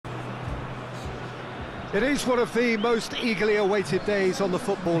It is one of the most eagerly awaited days on the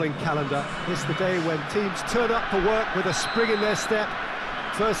footballing calendar. It's the day when teams turn up for work with a spring in their step.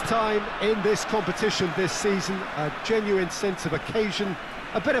 First time in this competition this season, a genuine sense of occasion,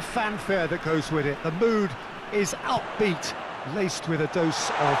 a bit of fanfare that goes with it. The mood is upbeat, laced with a dose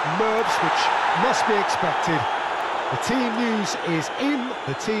of nerves, which must be expected. The team news is in,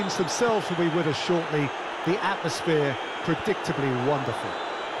 the teams themselves will be with us shortly. The atmosphere predictably wonderful.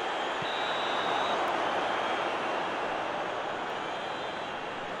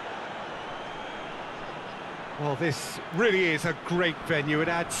 Well, this really is a great venue. It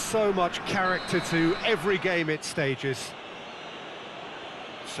adds so much character to every game it stages.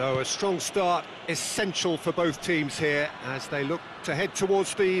 So a strong start essential for both teams here as they look to head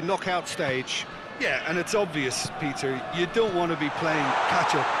towards the knockout stage. Yeah, and it's obvious, Peter, you don't want to be playing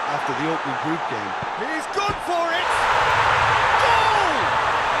catch-up after the opening group game. He's gone for it! Goal!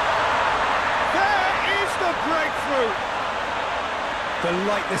 There is the breakthrough! The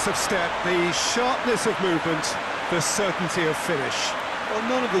lightness of step, the sharpness of movement, the certainty of finish. Well,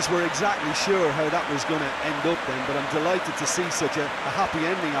 none of us were exactly sure how that was going to end up then, but I'm delighted to see such a happy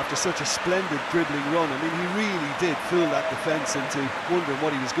ending after such a splendid dribbling run. I mean, he really did fool that defence into wondering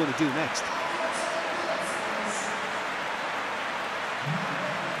what he was going to do next.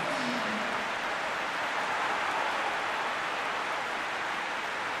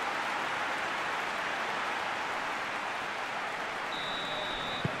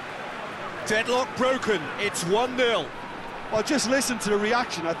 Deadlock broken, it's 1-0. Well, just listen to the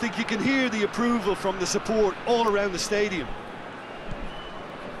reaction. I think you can hear the approval from the support all around the stadium.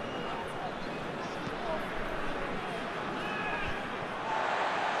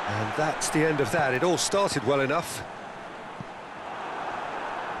 And that's the end of that. It all started well enough.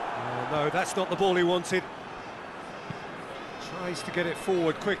 Oh, no, that's not the ball he wanted. Tries to get it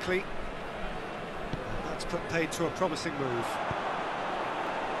forward quickly. That's put paid to a promising move.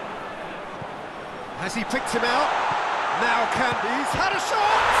 Has he picked him out? Now he's had a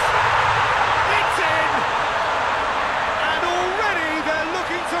shot! It's in! And already they're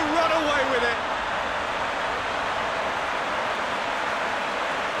looking to run away with it.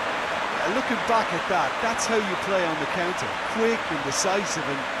 Looking back at that, that's how you play on the counter. Quick and decisive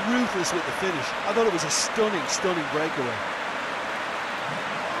and ruthless with the finish. I thought it was a stunning, stunning breakaway.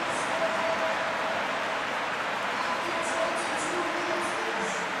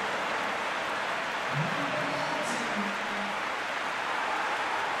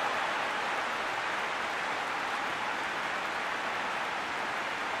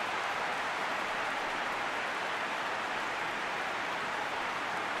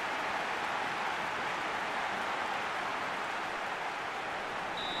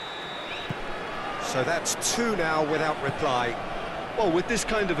 So that's 2 now without reply. Well, with this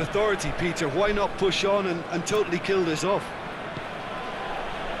kind of authority, Peter, why not push on and totally kill this off?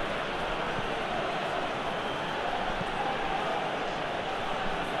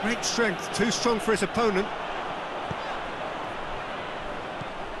 Great strength, too strong for his opponent.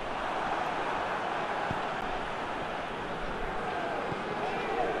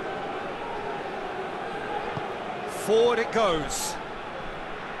 Forward it goes.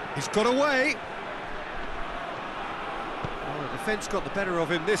 He's got away. Well, the defence got the better of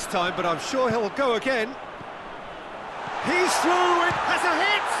him this time, but I'm sure he'll go again. He's through, it has a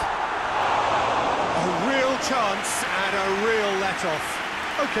hit! A real chance and a real let-off.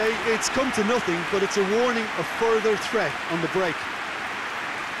 OK, it's come to nothing, but it's a warning of further threat on the break.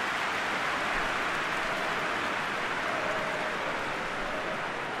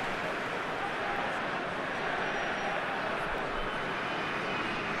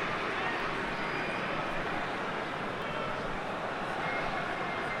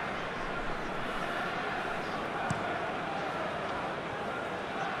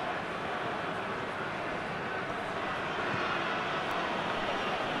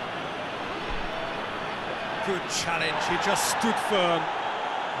 Good challenge, he just stood firm.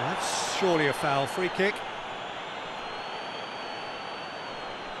 Well, that's surely a foul. Free kick.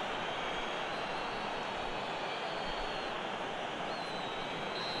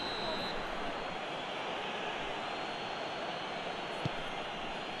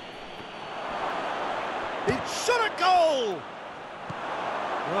 He shot a goal!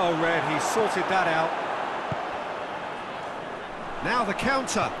 Well read, he sorted that out. Now the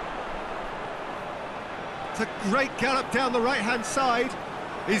counter. It's a great gallop down the right-hand side.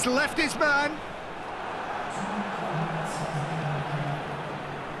 He's left his man.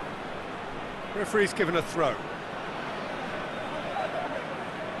 Referee's given a throw. And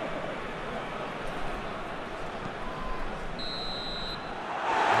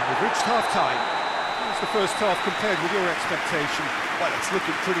we've reached half-time. How's the first half compared with your expectation? Well, it's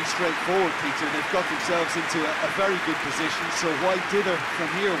looking pretty straightforward, Peter. They've got themselves into a very good position, so why dither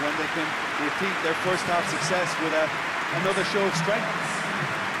from here when they can repeat their first half success with another show of strength?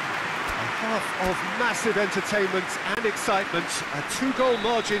 A half of massive entertainment and excitement. A 2-goal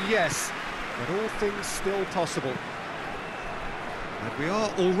margin, yes, but all things still possible. And we are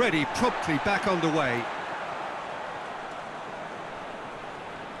already promptly back underway.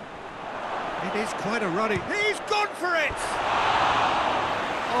 It is quite a running. He's gone for it!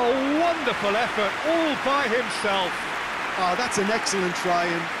 A wonderful effort, all by himself. Oh, that's an excellent try,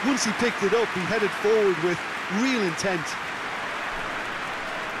 and once he picked it up, he headed forward with real intent.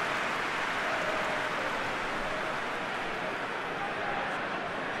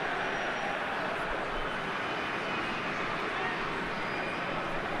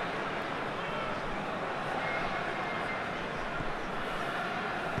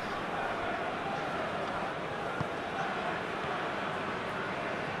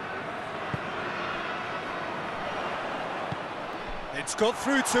 It's got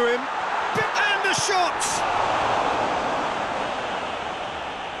through to him, and the shot!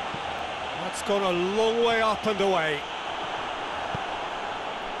 That's gone a long way up and away.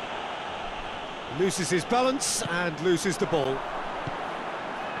 Loses his balance and loses the ball.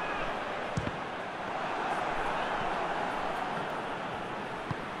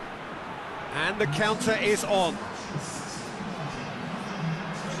 And the counter is on.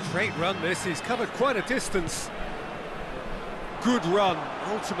 Great run this, he's covered quite a distance. Good run,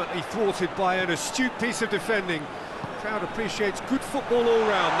 ultimately thwarted by an astute piece of defending. The crowd appreciates good football all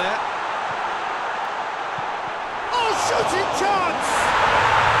round there. Oh, shooting chance!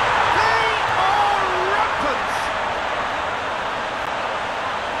 They are rampant!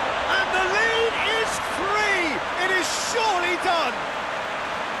 And the lead is 3! It is surely done!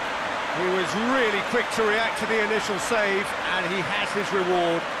 He was really quick to react to the initial save, and he has his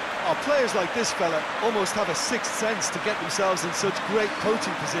reward. Oh, players like this fella almost have a sixth sense to get themselves in such great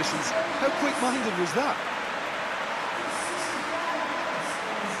coaching positions. How quick-minded was that?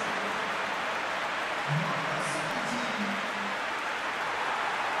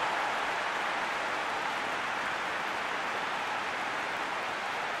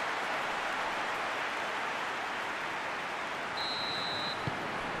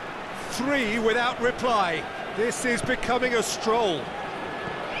 Three without reply. This is becoming a stroll.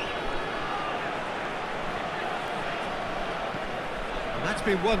 And that's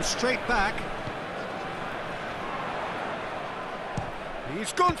been won straight back.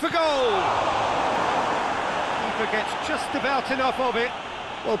 He's gone for goal! Keeper gets just about enough of it.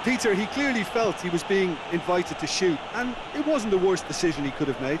 Well, Peter, he clearly felt he was being invited to shoot, and it wasn't the worst decision he could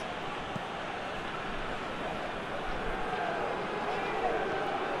have made.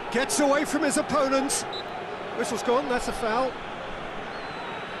 Gets away from his opponent. Whistle's gone, that's a foul.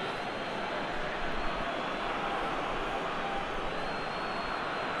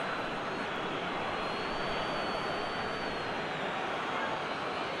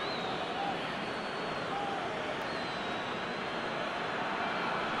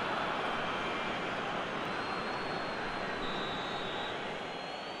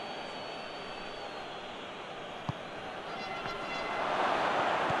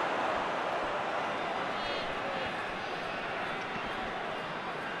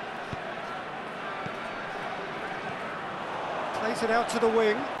 Plays it out to the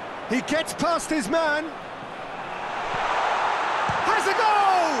wing. He gets past his man. Has a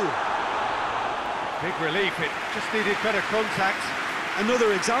goal! Big relief, it just needed better contact.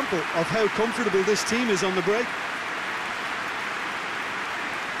 Another example of how comfortable this team is on the break.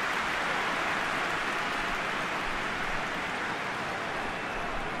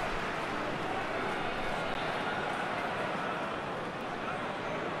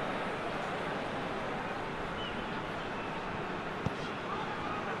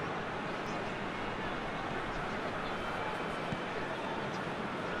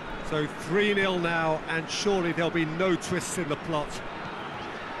 So 3-0 now, and surely there'll be no twists in the plot.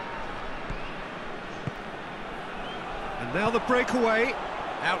 And now the breakaway.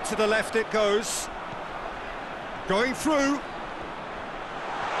 Out to the left it goes. Going through.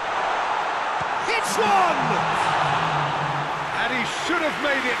 Hits one! And he should have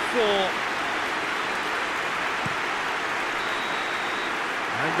made it 4.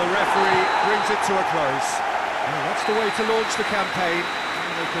 And the referee brings it to a close. Well, that's the way to launch the campaign.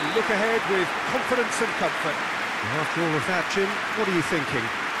 They can look ahead with confidence and comfort. After all of that, Jim, what are you thinking?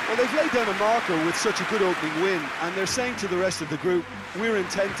 Well, they've laid down a marker with such a good opening win, and they're saying to the rest of the group, we're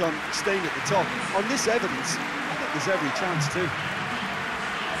intent on staying at the top. On this evidence, I think there's every chance too.